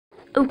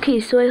Okay,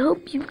 so I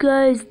hope you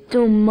guys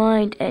don't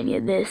mind any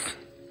of this.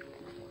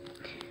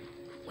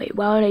 Wait,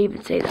 why would I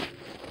even say that?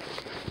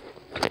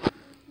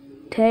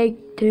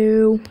 Take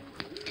 2.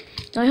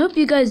 Now, I hope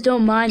you guys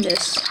don't mind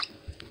this.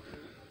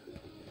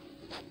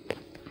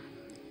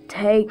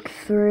 Take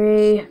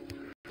 3.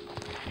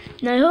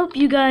 Now, I hope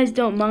you guys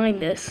don't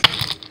mind this.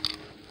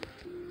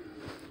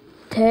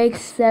 Take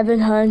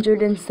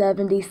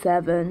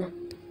 777.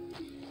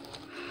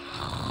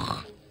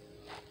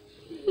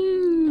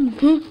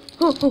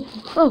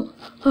 Oh,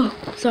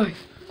 sorry.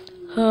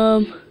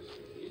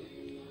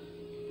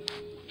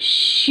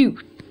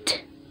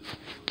 Shoot.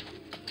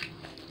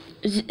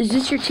 Is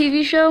this your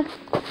TV show?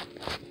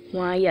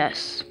 Why,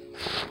 yes.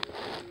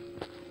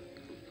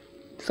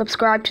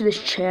 Subscribe to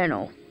this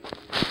channel.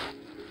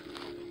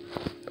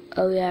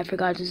 Oh yeah, I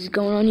forgot this is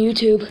going on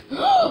YouTube.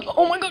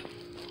 Oh my god!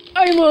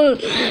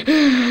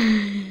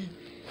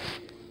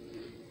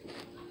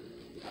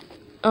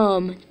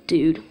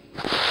 Dude.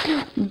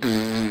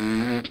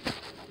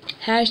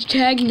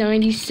 Hashtag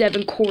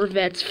 97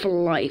 Corvettes for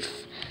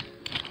life.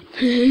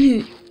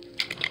 And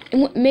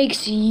what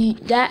makes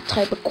that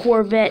type of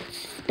Corvette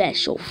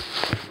special?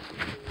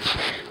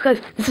 Because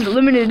this is a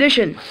limited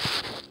edition.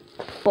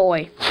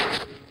 Boy.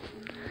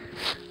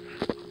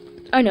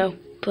 I know,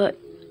 but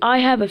I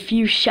have a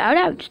few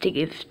shout-outs to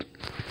give.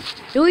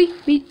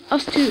 Really?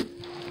 Us too.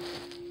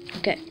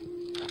 Okay.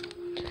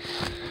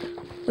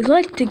 I'd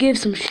like to give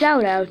some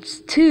shout-outs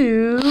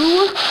to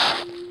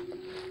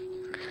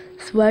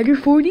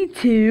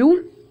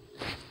Swagger42.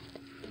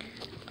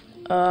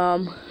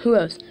 Who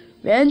else?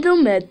 Randall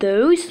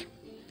Meadows.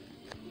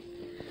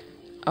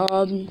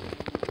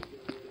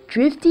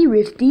 Drifty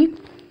Rifty.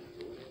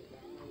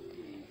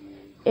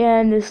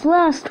 And this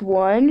last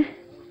one,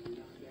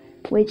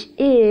 which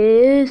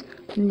is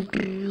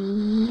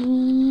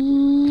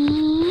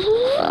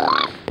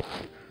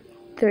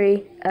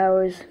 3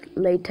 hours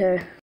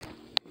later.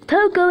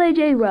 Toko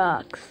AJ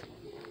Rocks.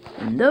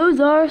 And those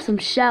are some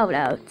shout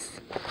outs.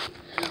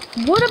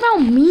 What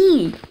about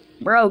me?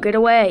 Bro, get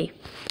away.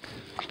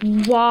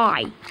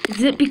 Why?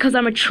 Is it because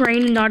I'm a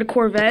train and not a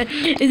Corvette?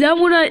 Is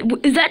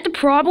that the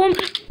problem?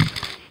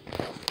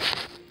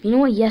 You know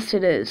what? Yes,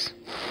 it is.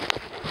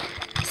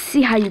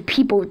 See how you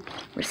people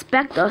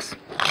respect us.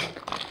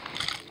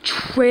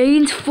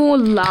 Trains for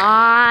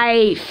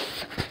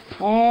life.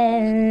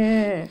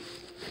 Oh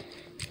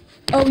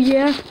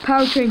yeah,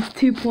 Powertrains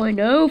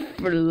 2.0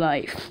 for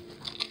life.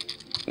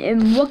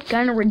 And what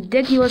kind of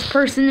ridiculous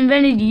person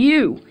invented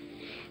you?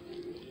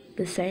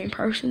 The same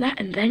person that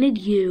invented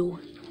you.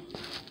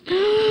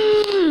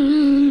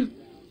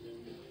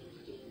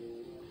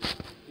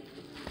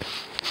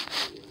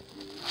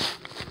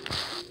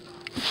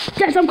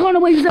 Guess I'm calling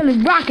away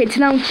from rocket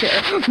launcher.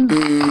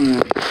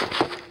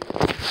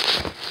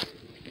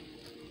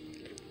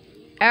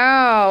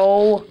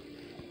 Ow.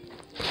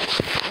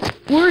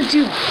 Where'd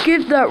you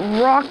get that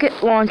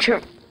rocket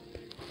launcher?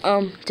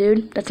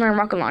 Dude, that's not a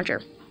rocket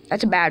launcher.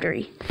 That's a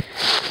battery.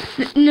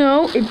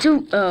 No, it's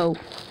a... Oh,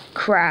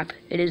 crap.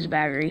 It is a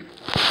battery.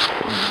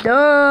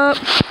 Duh.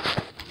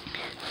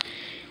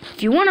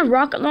 If you want a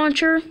rocket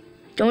launcher,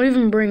 don't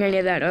even bring any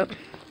of that up.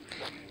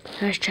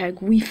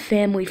 Hashtag we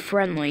family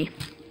friendly.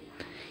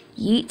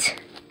 Yeet.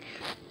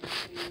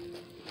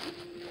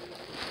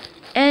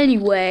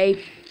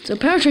 Anyway, so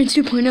Powertrains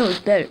 2.0 is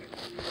better.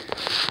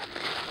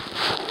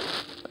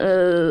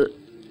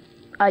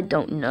 I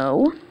don't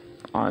know,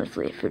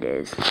 honestly, if it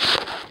is.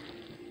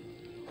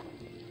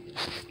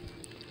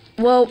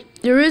 Well,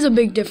 there is a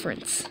big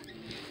difference.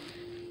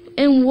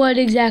 And what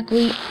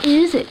exactly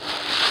is it?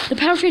 The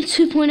Powertrains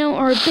 2.0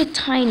 are a bit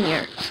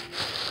tinier.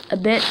 A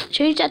bit.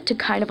 Change that to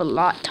kind of a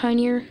lot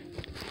tinier.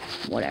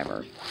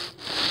 Whatever.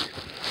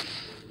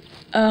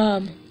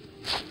 You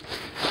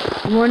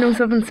wanna know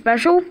something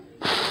special?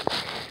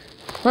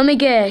 Let me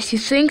guess. You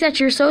think that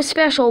you're so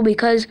special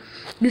because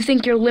you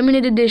think you're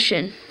limited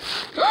edition.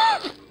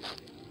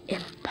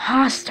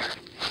 Imposter.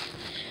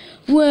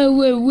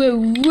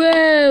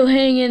 Whoa.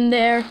 Hang in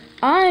there.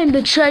 I'm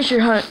the treasure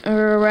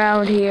hunter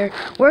around here.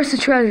 Where's the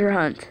treasure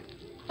hunt?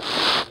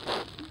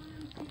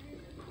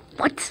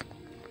 What?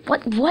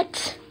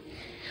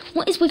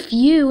 What is with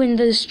you and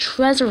those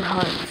treasure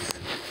hunts?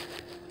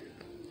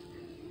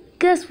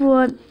 Guess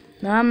what?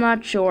 I'm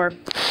not sure.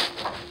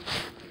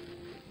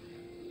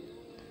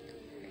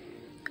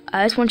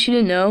 I just want you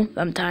to know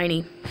I'm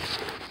tiny.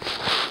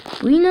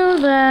 We know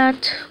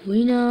that.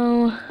 We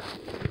know.